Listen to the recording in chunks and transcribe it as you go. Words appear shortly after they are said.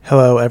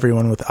Hello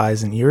everyone with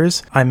eyes and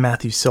ears, I'm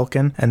Matthew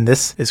Silken, and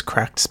this is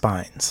Cracked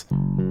Spines.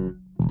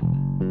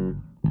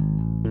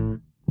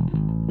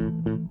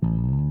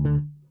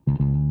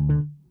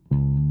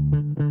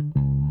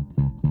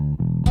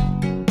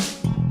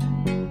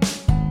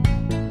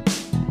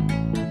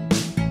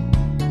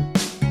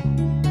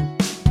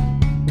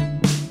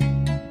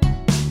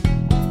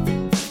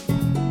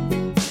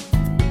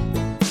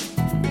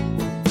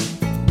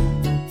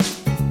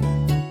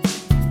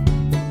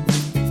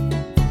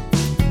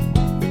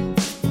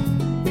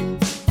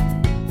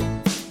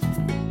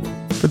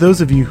 For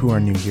those of you who are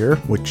new here,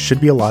 which should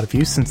be a lot of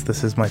you since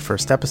this is my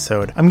first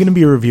episode, I'm going to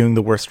be reviewing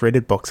the worst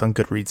rated books on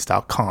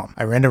Goodreads.com.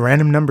 I ran a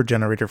random number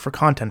generator for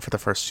content for the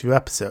first few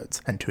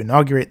episodes, and to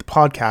inaugurate the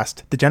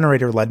podcast, the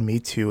generator led me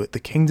to The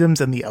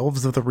Kingdoms and the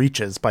Elves of the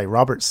Reaches by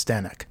Robert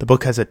Stanek. The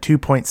book has a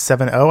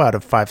 2.70 out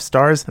of 5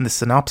 stars, and the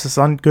synopsis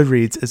on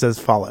Goodreads is as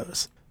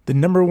follows. The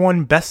number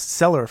one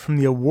bestseller from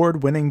the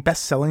award-winning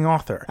best-selling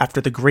author. After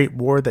the Great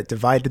War that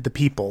divided the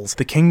peoples,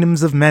 the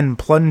kingdoms of men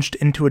plunged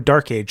into a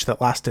dark age that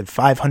lasted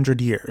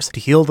 500 years. To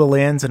heal the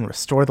lands and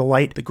restore the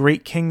light, the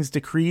great kings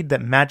decreed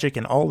that magic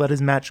and all that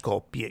is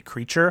magical, be it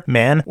creature,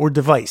 man, or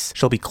device,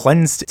 shall be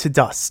cleansed to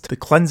dust. The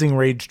cleansing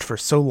raged for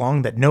so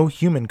long that no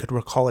human could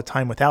recall a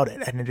time without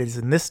it, and it is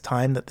in this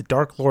time that the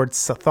Dark Lord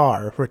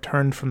Sathar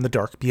returned from the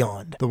dark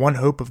beyond. The one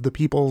hope of the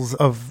peoples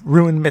of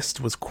Ruin Mist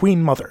was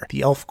Queen Mother,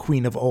 the elf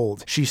queen of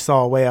old. She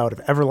saw a way out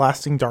of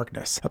everlasting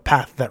darkness, a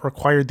path that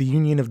required the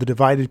union of the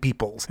divided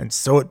peoples, and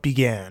so it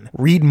began.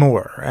 Read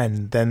more,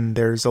 and then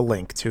there's a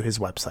link to his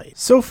website.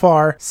 So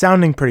far,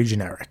 sounding pretty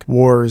generic.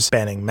 Wars,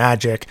 banning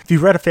magic. If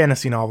you've read a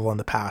fantasy novel in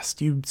the past,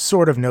 you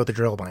sort of know the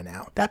drill by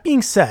now. That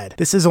being said,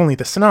 this is only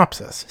the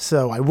synopsis,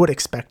 so I would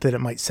expect that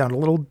it might sound a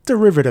little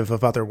derivative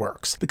of other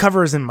works. The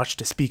cover isn't much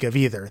to speak of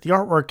either. The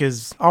artwork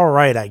is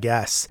alright, I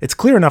guess. It's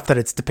clear enough that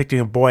it's depicting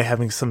a boy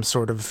having some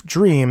sort of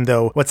dream,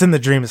 though what's in the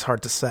dream is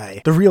hard to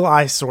say. The real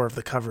eyesore of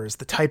the cover is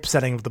the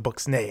typesetting of the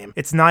book's name.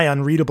 It's nigh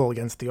unreadable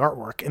against the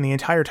artwork, and the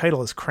entire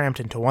title is cramped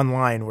into one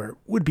line where it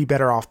would be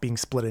better off being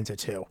split into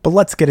two. But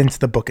let's get into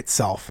the book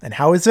itself. And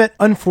how is it?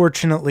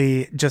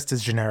 Unfortunately, just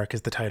as generic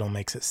as the title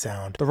makes it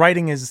sound. The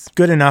writing is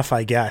good enough,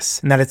 I guess,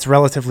 in that it's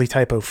relatively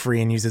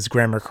typo-free and uses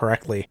grammar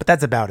correctly, but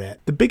that's about it.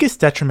 The biggest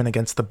detriment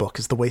against the book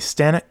is the way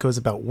Stanek goes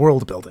about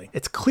world building.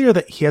 It's clear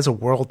that he has a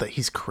world that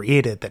he's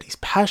created, that he's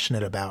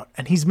passionate about,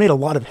 and he's made a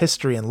lot of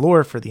history and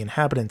lore for the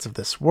inhabitants of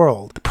this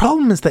world. The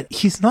problem is that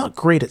he's not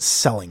great at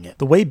selling it.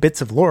 The way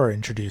bits of lore are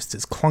introduced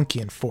is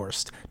clunky and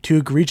forced, two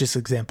egregious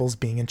examples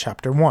being in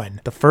Chapter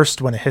 1. The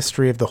first, when a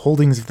history of the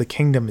holdings of the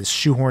kingdom is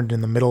shoehorned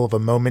in the middle of a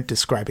moment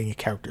describing a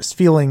character's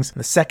feelings, and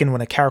the second, when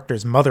a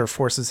character's mother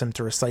forces him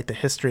to recite the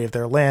history of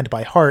their land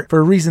by heart for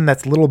a reason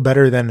that's little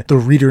better than the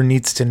reader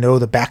needs to know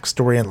the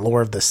backstory and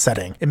lore of the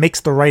setting. It makes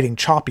the writing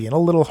choppy and a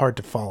little hard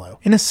to follow.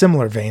 In a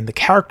similar vein, the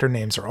character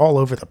names are all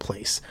over the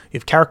place. You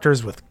have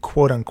characters with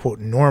quote-unquote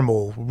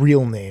normal,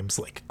 real names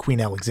like Queen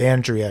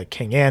Alexandria,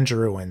 King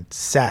Andrew, and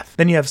Seth.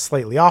 Then you have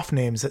slightly off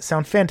names that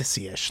sound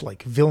fantasy-ish,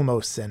 like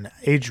Vilmos and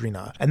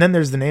Adrina. And then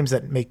there's the names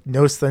that make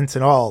no sense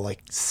at all,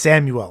 like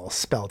Samuel,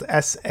 spelled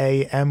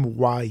Samyuehl,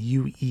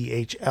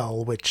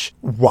 which,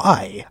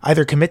 why?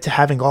 Either commit to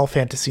having all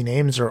fantasy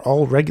names or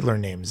all regular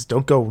names.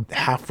 Don't go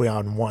halfway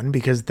on one,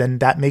 because then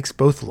that makes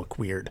both look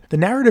weird. The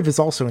narrative is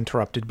also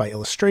interrupted by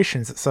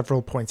illustrations at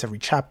several points every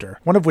chapter,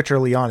 one of which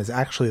early on is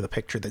actually the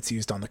picture that's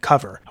used on the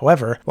cover.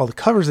 However, while the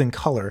cover's in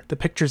color, the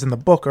pictures in the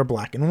book are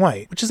black and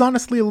white, which is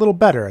honestly a little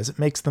better as it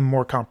makes them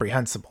more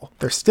comprehensible.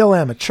 They're still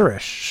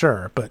amateurish,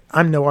 sure, but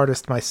I'm no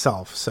artist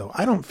myself, so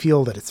I don't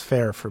feel that it's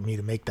fair for me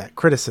to make that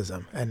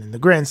criticism, and in the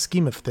grand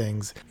scheme of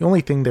things, the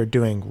only thing they're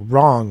doing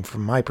wrong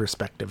from my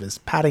perspective is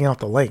padding out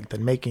the length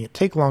and making it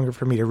take longer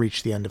for me to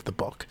reach the end of the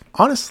book.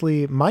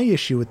 Honestly, my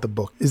issue with the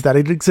book is that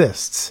it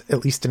exists,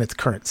 at least in its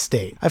current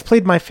state. I've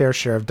played my fair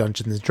share of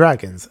Dungeons &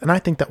 Dragons, and I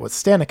think that what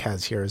Stanek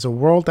has here is a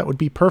world that would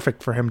be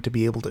perfect for him to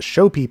be able to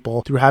show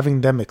people through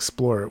having them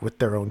explore it with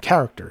their own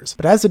characters.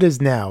 But as it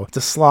is now, it's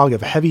a slog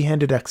of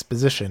heavy-handed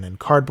exposition and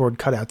cardboard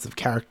cutouts of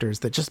characters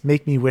that just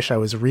make me wish I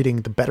was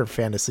reading the better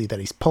fantasy that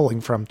he's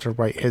pulling from to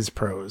write his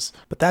prose.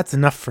 But that's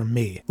enough from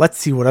me. Let's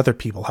see what other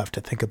people have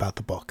to think about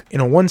the book.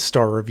 In a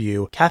 1-star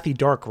review, Kathy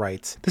Dark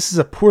writes, "This is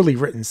a poorly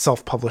written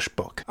self-published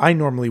book. I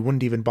normally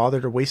wouldn't even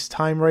bother to waste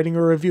time writing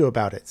a review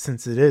about it,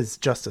 since it is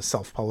just a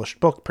self-published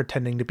book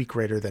pretending to be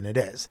greater than it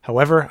is.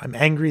 However, I'm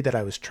angry that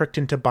I was tricked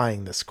into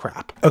buying this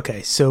crap."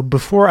 Okay, so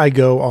before I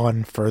go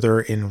on further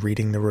in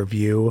reading the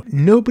review,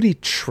 nobody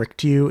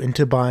tricked you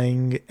into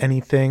buying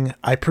anything.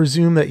 I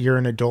presume that you're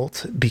an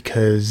adult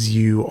because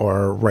you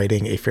are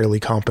writing a fairly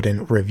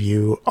competent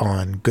review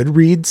on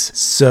Goodreads.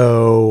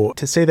 So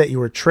to say that you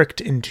were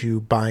tricked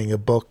into buying a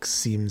book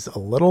seems a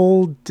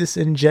little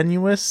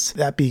disingenuous.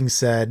 That being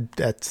said,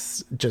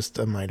 that's just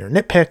a minor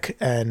nitpick,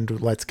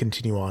 and let's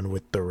continue on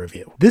with the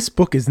review. This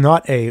book is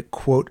not a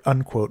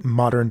quote-unquote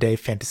modern-day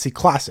fantasy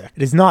classic.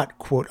 It is not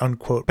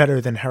quote-unquote better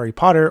than Harry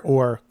Potter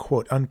or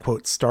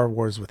quote-unquote Star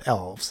Wars with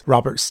elves.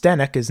 Robert Stanek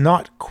Stanek is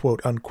not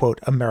quote-unquote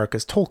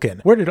America's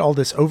Tolkien. Where did all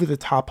this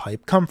over-the-top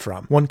hype come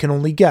from? One can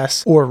only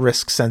guess or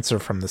risk censor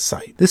from the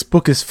site. This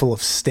book is full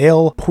of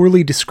stale,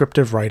 poorly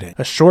descriptive writing.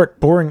 A short,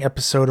 boring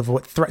episode of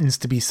what threatens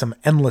to be some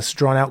endless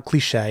drawn-out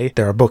cliche.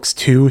 There are books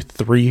 2,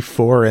 3,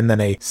 4, and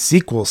then a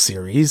sequel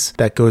series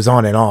that goes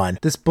on and on.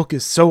 This book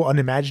is so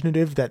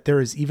unimaginative that there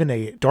is even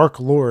a Dark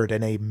Lord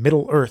and a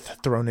Middle-earth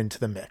thrown into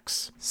the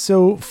mix.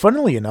 So,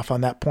 funnily enough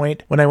on that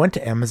point, when I went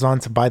to Amazon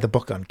to buy the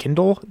book on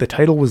Kindle, the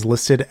title was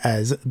listed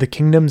as The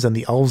Kingdoms and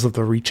the Elves of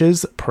the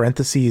Reaches,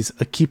 parentheses,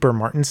 A Keeper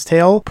Martin's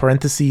Tale,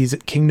 parentheses,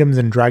 Kingdoms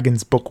and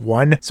Dragons Book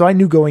 1, so I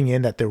knew going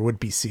in that there would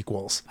be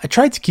sequels. I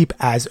tried to keep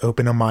as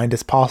open a mind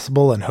as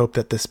possible and hope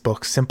that this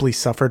book simply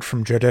suffered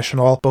from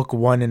traditional book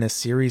 1 in a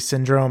series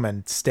syndrome,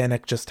 and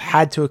Stanek just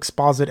had to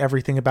exposit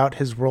everything about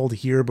his world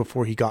here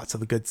before he got to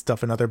the good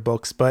stuff in other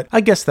books, but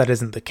I guess that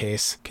isn't the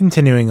case.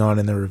 Continuing on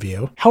in the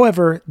review.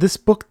 However, this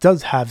book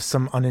does have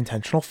some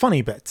unintentional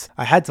funny bits.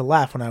 I had to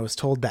laugh when I was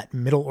told that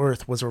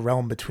Middle-earth was a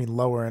realm between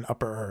Lower and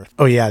Upper Earth.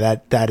 Oh yeah,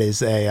 that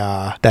is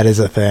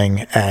a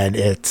thing, and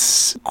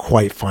it's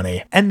quite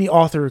funny. And the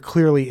author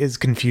clearly is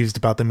confused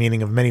about the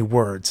meaning of many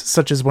words,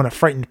 such as when a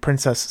frightened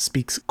princess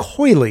speaks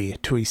coyly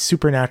to a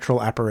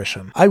supernatural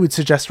apparition. I would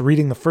suggest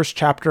reading the first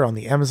chapter on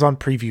the Amazon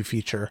preview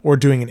feature, or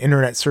doing an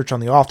internet search on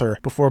the author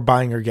before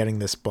buying or getting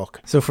this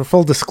book. So for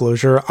full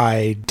disclosure,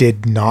 I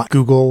did not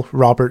Google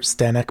Robert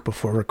Stanek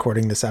before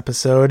recording this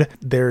episode.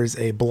 There's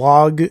a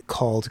blog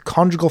called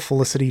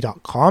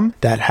conjugalfelicity.com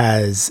that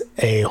has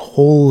a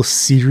whole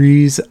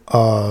series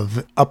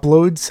of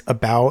uploads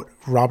about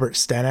Robert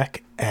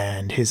Stanek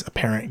and his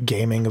apparent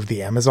gaming of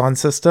the Amazon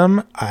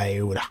system.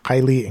 I would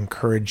highly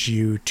encourage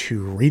you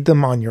to read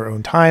them on your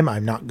own time.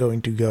 I'm not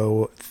going to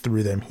go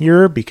through them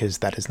here because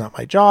that is not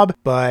my job,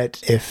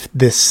 but if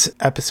this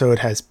episode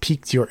has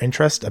piqued your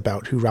interest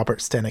about who Robert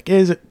Stanek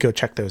is, go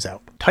check those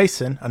out.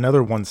 Tyson,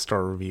 another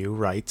one-star review,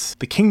 writes,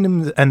 The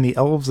Kingdoms and the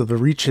Elves of the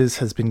Reaches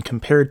has been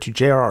compared to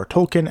J.R.R.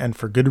 Tolkien, and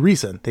for good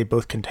reason. They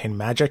both contain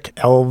magic,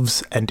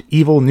 elves, and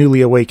evil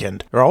newly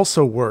awakened. There are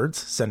also words,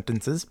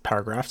 sentences,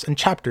 paragraphs, and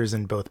chapters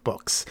in both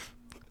books.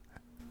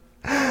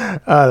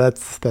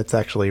 That's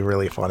actually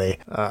really funny.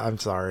 I'm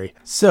sorry.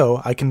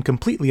 So, I can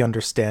completely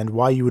understand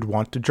why you would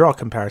want to draw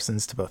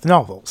comparisons to both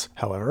novels.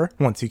 However,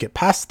 once you get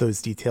past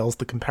those details,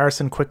 the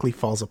comparison quickly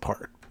falls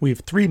apart. We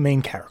have three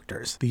main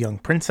characters, the young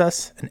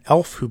princess, an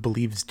elf who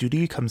believes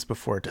duty comes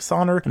before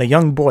dishonor, and a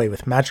young boy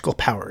with magical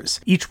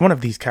powers. Each one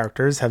of these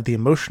characters have the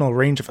emotional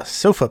range of a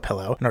sofa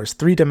pillow and are as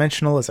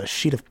three-dimensional as a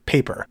sheet of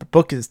paper. The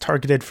book is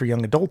targeted for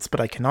young adults, but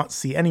I cannot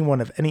see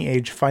anyone of any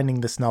age finding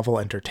this novel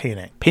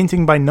entertaining.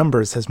 Painting by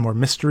numbers has more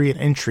mystery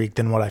and intrigue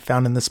than what I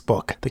found in this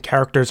book. The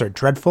characters are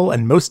dreadful,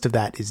 and most of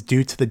that is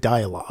due to the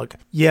dialogue.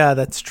 Yeah,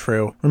 that's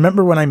true.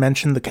 Remember when I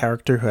mentioned the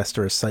character who has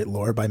to recite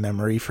lore by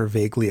memory for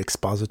vaguely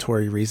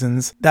expository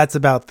reasons? That's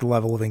about the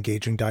level of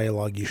engaging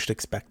dialogue you should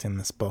expect in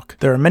this book.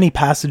 There are many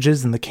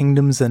passages in the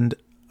Kingdoms and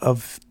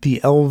of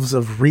the Elves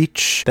of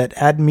Reach that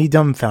had me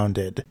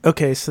dumbfounded.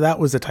 Okay, so that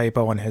was a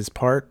typo on his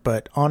part,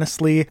 but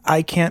honestly,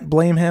 I can't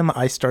blame him.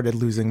 I started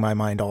losing my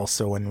mind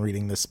also when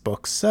reading this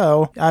book,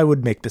 so I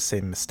would make the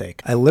same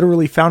mistake. I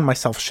literally found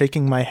myself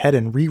shaking my head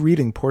and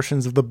rereading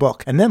portions of the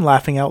book, and then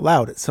laughing out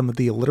loud at some of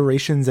the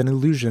alliterations and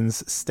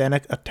allusions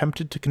Stanek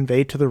attempted to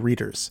convey to the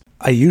readers.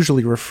 I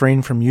usually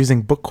refrain from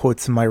using book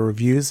quotes in my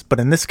reviews, but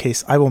in this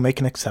case I will make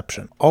an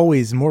exception.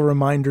 Always more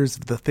reminders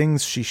of the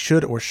things she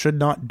should or should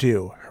not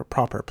do. Her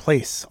proper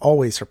place,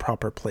 always her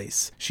proper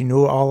place. She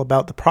knew all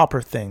about the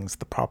proper things,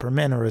 the proper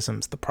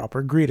mannerisms, the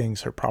proper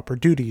greetings, her proper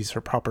duties,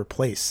 her proper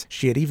place.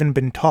 She had even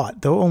been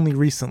taught, though only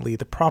recently,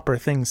 the proper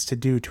things to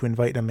do to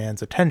invite a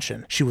man's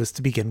attention. She was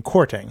to begin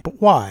courting. But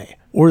why?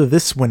 Or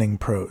this winning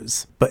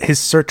prose. But his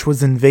search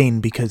was in vain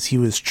because he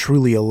was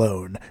truly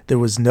alone. There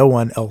was no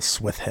one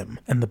else with him.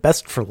 And the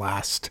best for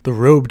last, the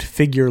robed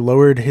figure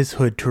lowered his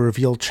hood to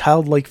reveal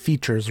childlike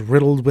features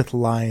riddled with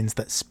lines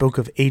that spoke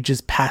of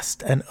ages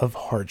past and of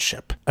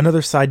hardship.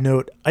 Another side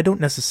note, I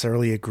don't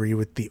necessarily agree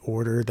with the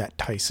order that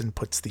Tyson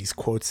puts these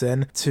quotes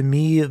in. To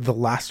me, the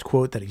last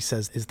quote that he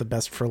says is the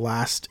best for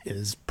last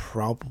is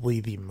probably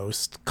the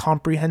most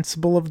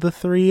comprehensible of the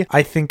three.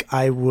 I think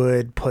I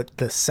would put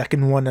the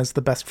second one as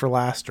the best for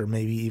last, or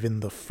maybe even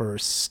the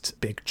first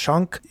big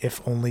chunk,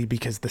 if only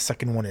because the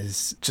second one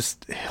is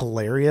just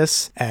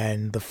hilarious,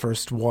 and the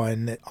first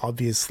one,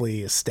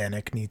 obviously,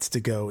 Stanek needs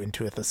to go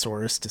into a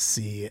thesaurus to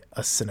see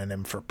a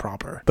synonym for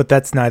proper. But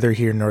that's neither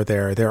here nor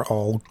there. They're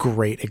all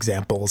great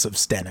examples of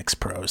Stanek's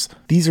prose.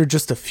 These are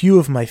just a few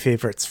of my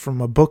favorites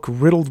from a book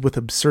riddled with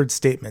absurd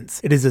statements.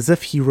 It is as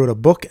if he wrote a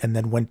book and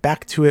then went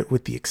back to it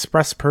with the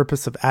express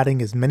purpose of adding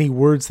as many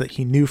words that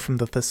he knew from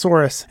the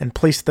thesaurus and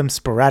placed them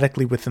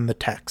sporadically within the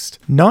text.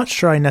 Not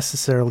sure I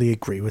necessarily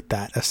agree with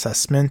that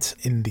assessment.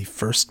 In the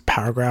first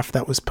paragraph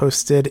that was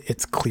posted,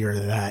 it's clear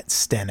that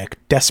Stanek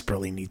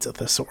desperately needs a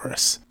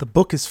thesaurus. The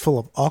book is full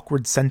of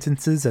awkward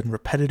sentences and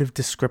repetitive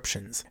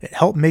descriptions. It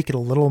helped make it a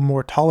little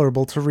more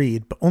tolerable to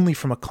read, but only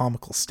from a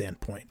comical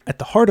standpoint. At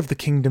the heart of the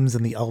kingdoms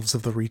and the elves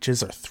of the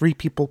reaches are three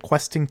people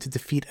questing to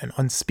defeat an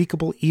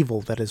unspeakable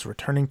evil that is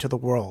returning to the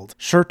world.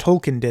 Sure,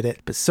 Tolkien did it,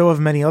 but so have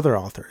many other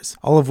authors,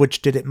 all of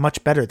which did it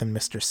much better than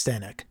Mr.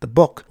 Stanek. The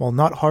book, while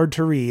not hard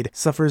to read,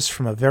 suffers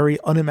from a very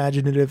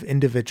unimaginative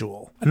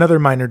individual. Another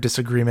minor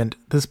disagreement,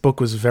 this book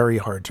was very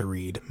hard to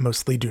read,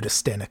 mostly due to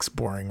Stanek's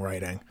boring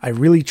writing. I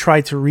really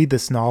tried to read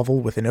this novel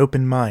with an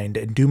open mind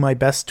and do my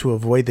best to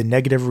avoid the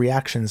negative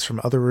reactions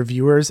from other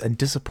reviewers and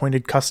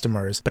disappointed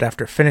customers, but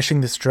after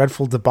finishing this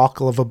dreadful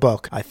debacle of a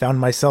book, I found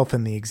myself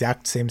in the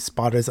exact same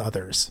spot as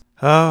others.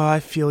 Oh, I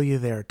feel you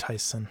there,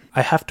 Tyson.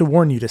 I have to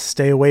warn you to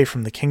stay away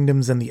from The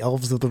Kingdoms and the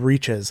Elves of the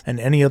Reaches and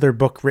any other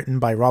book written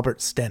by Robert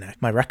Stanek.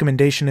 My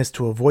recommendation is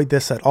to avoid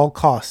this at all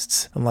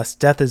costs, unless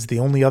death is the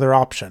only other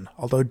option,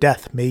 although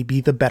death may be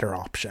the better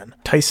option.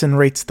 Tyson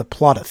rates the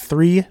plot a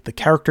 3, the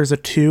characters a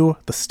 2,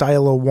 the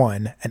style a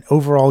 1, and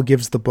overall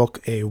gives the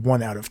book a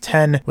 1 out of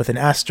 10, with an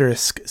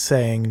asterisk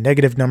saying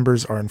negative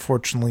numbers are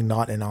unfortunately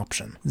not an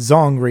option.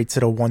 Zong rates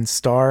it a 1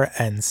 star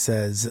and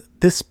says,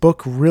 this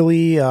book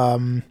really,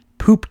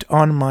 pooped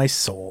on my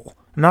soul.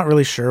 I'm not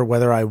really sure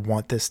whether I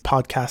want this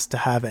podcast to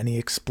have any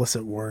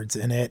explicit words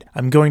in it.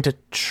 I'm going to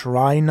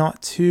try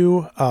not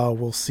to.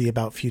 We'll see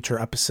about future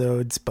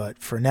episodes, but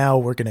for now,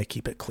 we're going to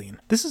keep it clean.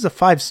 This is a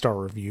 5-star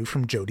review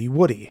from Jody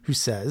Woody, who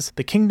says,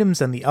 The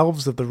Kingdoms and the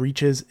Elves of the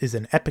Reaches is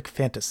an epic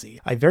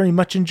fantasy. I very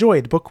much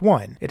enjoyed Book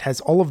 1. It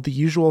has all of the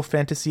usual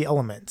fantasy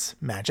elements: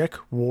 magic,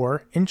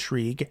 war,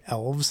 intrigue,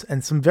 elves,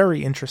 and some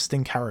very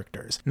interesting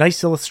characters.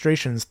 Nice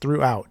illustrations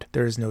throughout.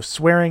 There is no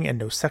swearing and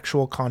no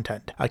sexual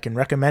content. I can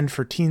recommend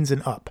for teens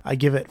and up. I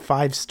give it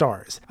 5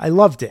 stars. I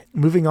loved it.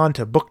 Moving on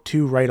to Book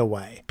 2 right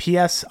away.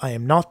 P.S. I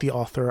am not the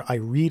author. I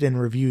read and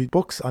review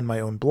books on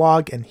my own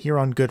blog and here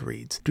on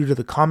Goodreads. Due to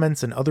the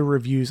comments and other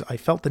reviews, I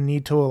felt the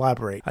need to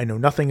elaborate. I know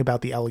nothing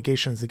about the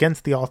allegations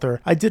against the author.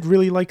 I did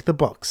really like the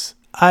books.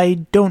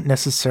 I don't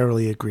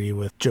necessarily agree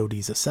with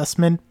Jody's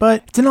assessment,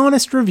 but it's an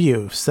honest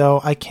review, so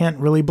I can't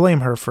really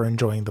blame her for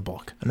enjoying the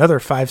book. Another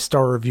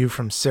 5-star review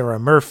from Sarah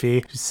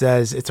Murphy, who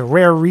says, it's a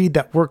rare read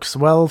that works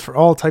well for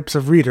all types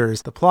of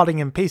readers. The plotting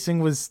and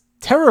pacing was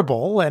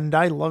terrible, and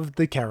I loved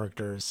the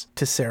characters.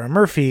 To Sarah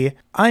Murphy,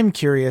 I'm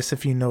curious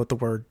if you know what the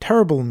word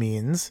terrible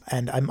means,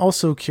 and I'm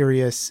also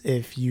curious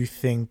if you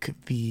think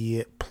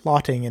the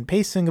plotting and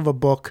pacing of a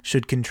book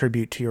should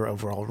contribute to your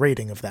overall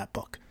rating of that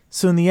book.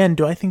 So in the end,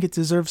 do I think it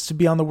deserves to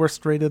be on the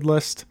worst rated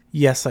list?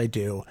 Yes, I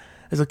do.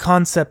 As a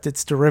concept,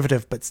 it's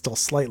derivative but still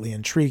slightly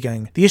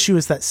intriguing. The issue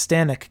is that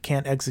Stanek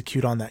can't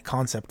execute on that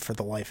concept for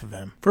the life of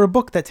him. For a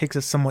book that takes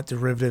a somewhat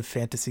derivative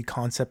fantasy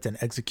concept and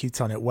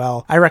executes on it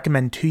well, I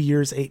recommend 2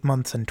 Years, 8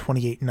 Months, and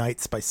 28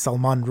 Nights by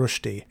Salman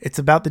Rushdie. It's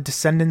about the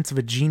descendants of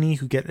a genie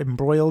who get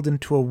embroiled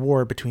into a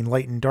war between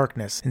light and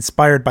darkness,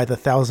 inspired by the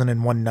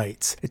 1001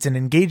 Nights. It's an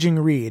engaging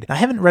read. I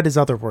haven't read his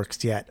other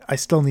works yet. I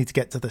still need to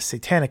get to the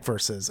Satanic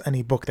Verses.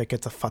 Any book that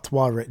gets a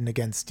fatwa written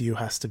against you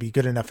has to be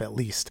good enough at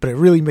least, but it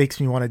really makes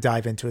me want to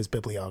dive into his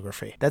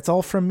bibliography. That's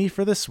all from me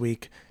for this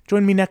week.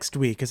 Join me next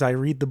week as I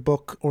read the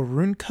book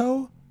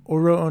Orunko?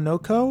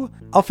 Oro-onoko?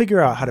 I'll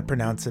figure out how to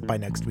pronounce it by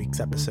next week's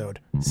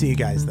episode. See you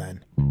guys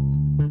then.